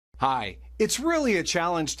Hi, it's really a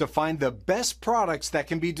challenge to find the best products that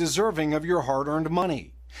can be deserving of your hard-earned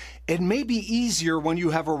money. It may be easier when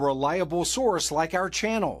you have a reliable source like our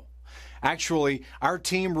channel. Actually, our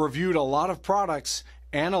team reviewed a lot of products,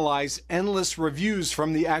 analyzed endless reviews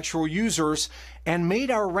from the actual users, and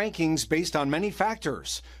made our rankings based on many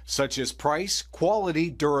factors, such as price,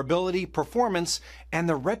 quality, durability, performance, and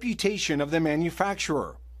the reputation of the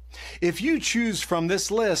manufacturer. If you choose from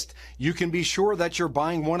this list, you can be sure that you're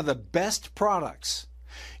buying one of the best products.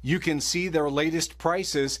 You can see their latest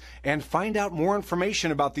prices and find out more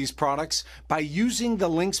information about these products by using the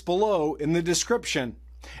links below in the description.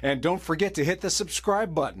 And don't forget to hit the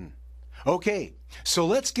subscribe button. Okay, so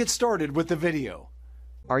let's get started with the video.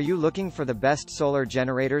 Are you looking for the best solar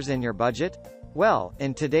generators in your budget? Well,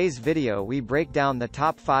 in today's video we break down the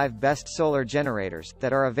top 5 best solar generators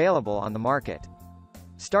that are available on the market.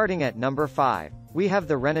 Starting at number 5, we have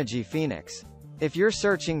the Renogy Phoenix. If you're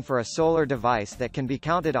searching for a solar device that can be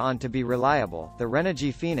counted on to be reliable, the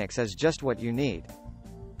Renogy Phoenix is just what you need.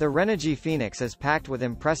 The Renogy Phoenix is packed with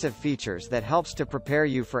impressive features that helps to prepare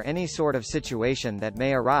you for any sort of situation that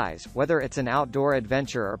may arise, whether it's an outdoor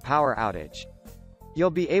adventure or power outage.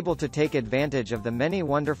 You'll be able to take advantage of the many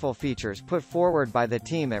wonderful features put forward by the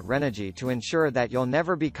team at Renogy to ensure that you'll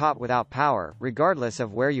never be caught without power, regardless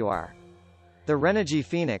of where you are. The Renogy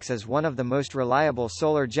Phoenix is one of the most reliable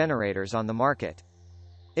solar generators on the market.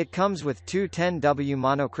 It comes with two 10W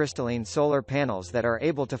monocrystalline solar panels that are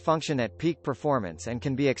able to function at peak performance and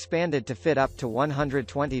can be expanded to fit up to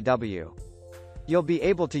 120W. You'll be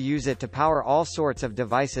able to use it to power all sorts of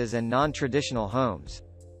devices and non-traditional homes.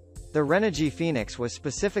 The Renogy Phoenix was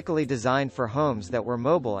specifically designed for homes that were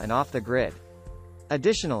mobile and off the grid.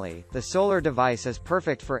 Additionally, the solar device is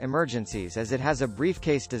perfect for emergencies as it has a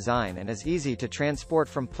briefcase design and is easy to transport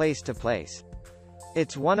from place to place.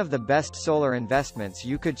 It's one of the best solar investments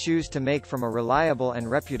you could choose to make from a reliable and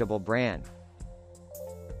reputable brand.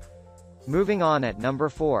 Moving on at number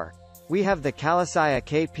 4. We have the Kalisaya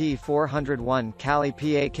KP401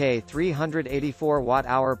 Kalipak 384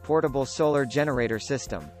 Wh portable solar generator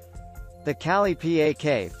system. The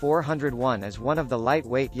Kalipak 401 is one of the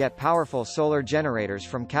lightweight yet powerful solar generators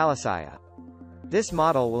from Kalisaya. This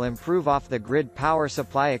model will improve off-the-grid power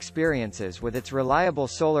supply experiences with its reliable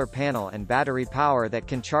solar panel and battery power that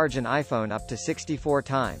can charge an iPhone up to 64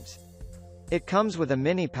 times. It comes with a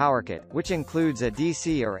mini power kit, which includes a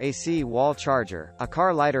DC or AC wall charger, a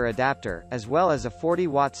car lighter adapter, as well as a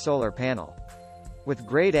 40-watt solar panel. With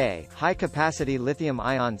grade A, high-capacity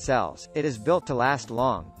lithium-ion cells, it is built to last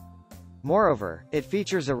long. Moreover, it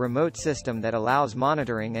features a remote system that allows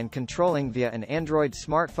monitoring and controlling via an Android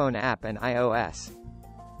smartphone app and iOS.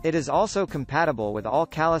 It is also compatible with all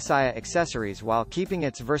Kalisaya accessories while keeping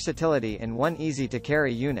its versatility in one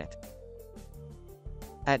easy-to-carry unit.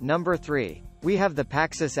 At number 3, we have the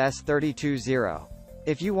Paxcess S320.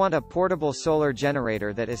 If you want a portable solar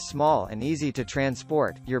generator that is small and easy to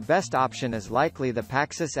transport, your best option is likely the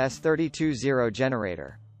Paxcess S320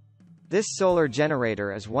 generator. This solar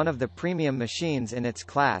generator is one of the premium machines in its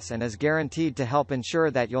class and is guaranteed to help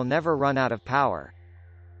ensure that you'll never run out of power.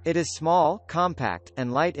 It is small, compact,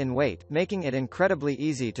 and light in weight, making it incredibly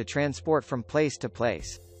easy to transport from place to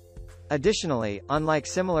place. Additionally, unlike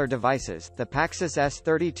similar devices, the Paxcess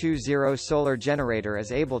S320 solar generator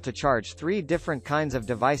is able to charge 3 different kinds of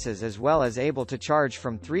devices as well as able to charge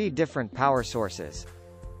from 3 different power sources.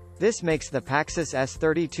 This makes the Paxcess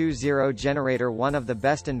S320 generator one of the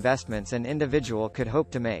best investments an individual could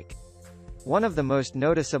hope to make. One of the most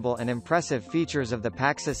noticeable and impressive features of the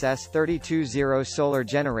Paxcess S320 solar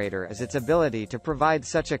generator is its ability to provide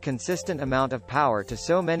such a consistent amount of power to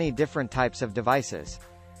so many different types of devices.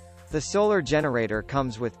 The solar generator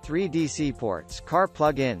comes with 3 DC ports, car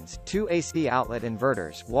plug-ins, 2 AC outlet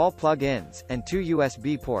inverters, wall plug-ins, and 2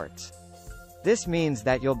 USB ports. This means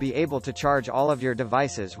that you'll be able to charge all of your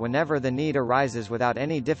devices whenever the need arises without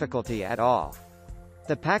any difficulty at all.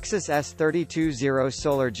 The Paxcess S320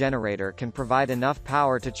 solar generator can provide enough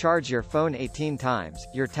power to charge your phone 18 times,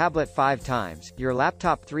 your tablet 5 times, your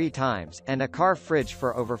laptop 3 times, and a car fridge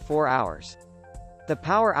for over 4 hours. The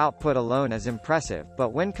power output alone is impressive,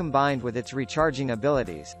 but when combined with its recharging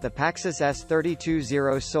abilities, the Paxcess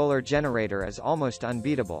S320 solar generator is almost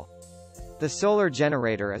unbeatable. The solar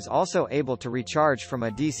generator is also able to recharge from a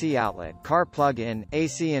DC outlet, car plug-in,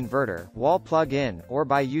 AC inverter, wall plug-in, or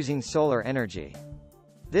by using solar energy.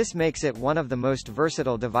 This makes it one of the most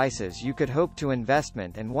versatile devices you could hope to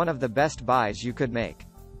investment and one of the best buys you could make.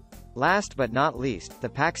 Last but not least, the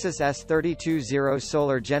Paxcess S320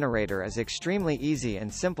 solar generator is extremely easy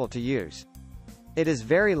and simple to use. It is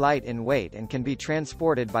very light in weight and can be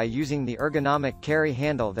transported by using the ergonomic carry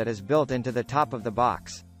handle that is built into the top of the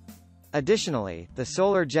box. Additionally, the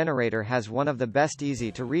solar generator has one of the best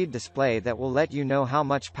easy-to-read display that will let you know how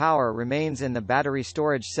much power remains in the battery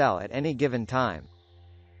storage cell at any given time.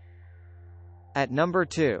 At number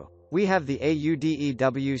 2, we have the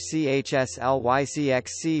AUDEW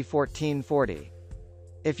Chslycxc1440.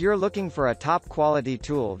 If you're looking for a top-quality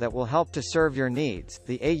tool that will help to serve your needs,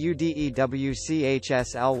 the AUDEW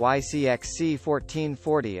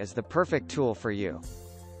Chslycxc1440 is the perfect tool for you.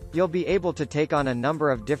 You'll be able to take on a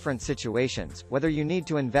number of different situations, whether you need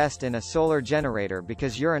to invest in a solar generator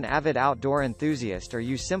because you're an avid outdoor enthusiast or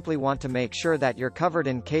you simply want to make sure that you're covered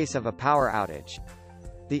in case of a power outage.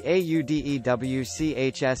 The AUDEW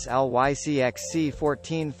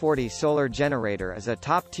Chslycxc1440 solar generator is a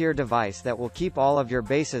top-tier device that will keep all of your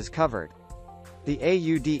bases covered. The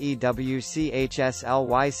AUDEW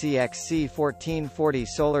Chslycxc1440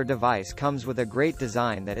 solar device comes with a great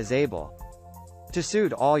design that is able to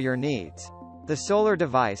suit all your needs. The solar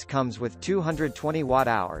device comes with 220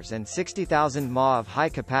 watt-hours and 60,000 mAh of high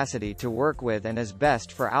capacity to work with and is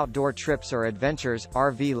best for outdoor trips or adventures,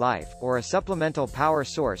 RV life, or a supplemental power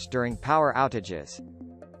source during power outages.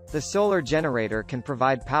 The solar generator can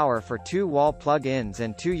provide power for 2 wall plug-ins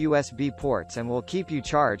and 2 USB ports and will keep you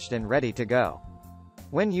charged and ready to go.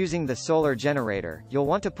 When using the solar generator, you'll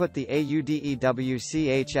want to put the AUDEW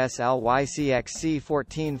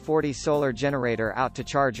Chslycxc1440 solar generator out to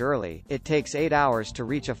charge early. It takes 8 hours to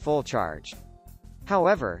reach a full charge.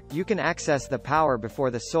 However, you can access the power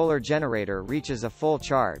before the solar generator reaches a full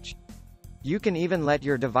charge. You can even let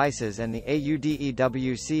your devices and the AUDEW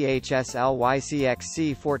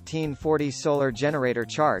Chslycxc1440 solar generator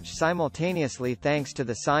charge simultaneously thanks to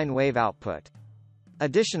the sine wave output.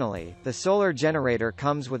 Additionally, the solar generator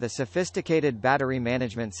comes with a sophisticated battery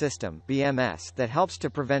management system (BMS) that helps to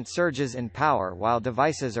prevent surges in power while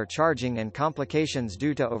devices are charging and complications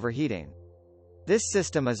due to overheating. This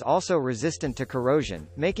system is also resistant to corrosion,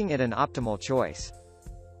 making it an optimal choice.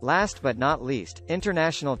 Last but not least,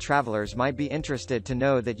 international travelers might be interested to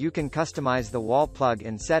know that you can customize the wall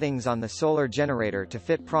plug-in settings on the solar generator to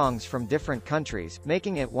fit prongs from different countries,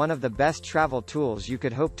 making it one of the best travel tools you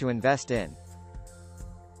could hope to invest in.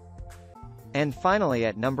 And finally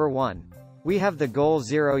at number 1, we have the Goal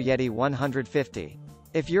Zero Yeti 150.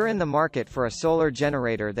 If you're in the market for a solar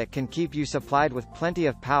generator that can keep you supplied with plenty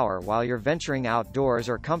of power while you're venturing outdoors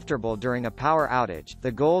or comfortable during a power outage,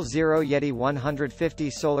 the Goal Zero Yeti 150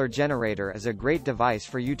 solar generator is a great device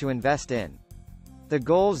for you to invest in. The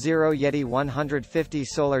Goal Zero Yeti 150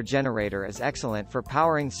 solar generator is excellent for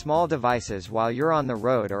powering small devices while you're on the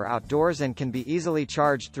road or outdoors and can be easily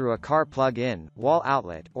charged through a car plug-in, wall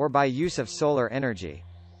outlet, or by use of solar energy.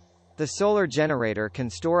 The solar generator can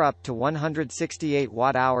store up to 168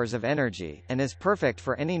 watt-hours of energy, and is perfect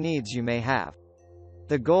for any needs you may have.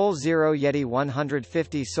 The Goal Zero Yeti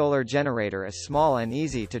 150 solar generator is small and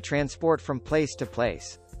easy to transport from place to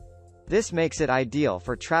place. This makes it ideal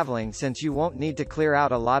for traveling since you won't need to clear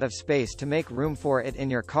out a lot of space to make room for it in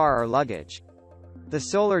your car or luggage. The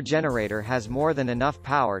solar generator has more than enough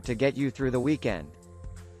power to get you through the weekend.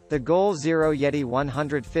 The Goal Zero Yeti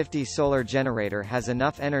 150 solar generator has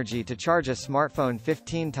enough energy to charge a smartphone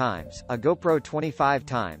 15 times, a GoPro 25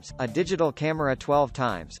 times, a digital camera 12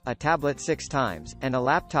 times, a tablet 6 times, and a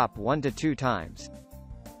laptop 1 to 2 times.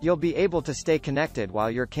 You'll be able to stay connected while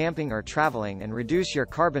you're camping or traveling and reduce your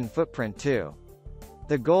carbon footprint too.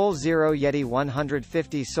 The Goal Zero Yeti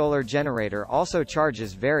 150 solar generator also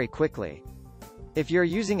charges very quickly. If you're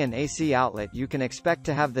using an AC outlet, you can expect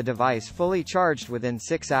to have the device fully charged within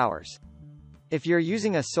 6 hours. If you're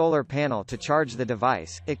using a solar panel to charge the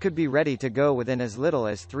device, it could be ready to go within as little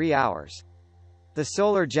as 3 hours. The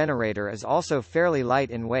solar generator is also fairly light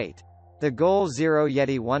in weight. The Goal Zero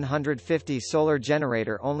Yeti 150 solar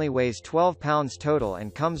generator only weighs 12 pounds total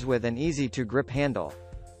and comes with an easy-to-grip handle.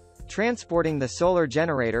 Transporting the solar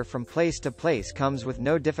generator from place to place comes with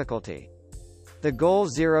no difficulty. The Goal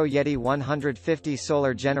Zero Yeti 150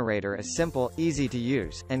 solar generator is simple, easy to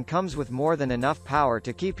use, and comes with more than enough power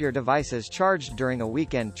to keep your devices charged during a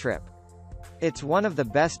weekend trip. It's one of the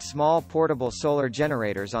best small portable solar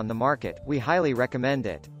generators on the market. We highly recommend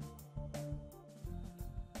it.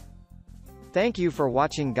 Thank you for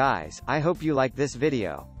watching guys, I hope you like this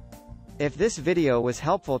video. If this video was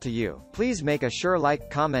helpful to you, please make a sure like,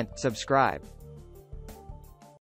 comment, subscribe.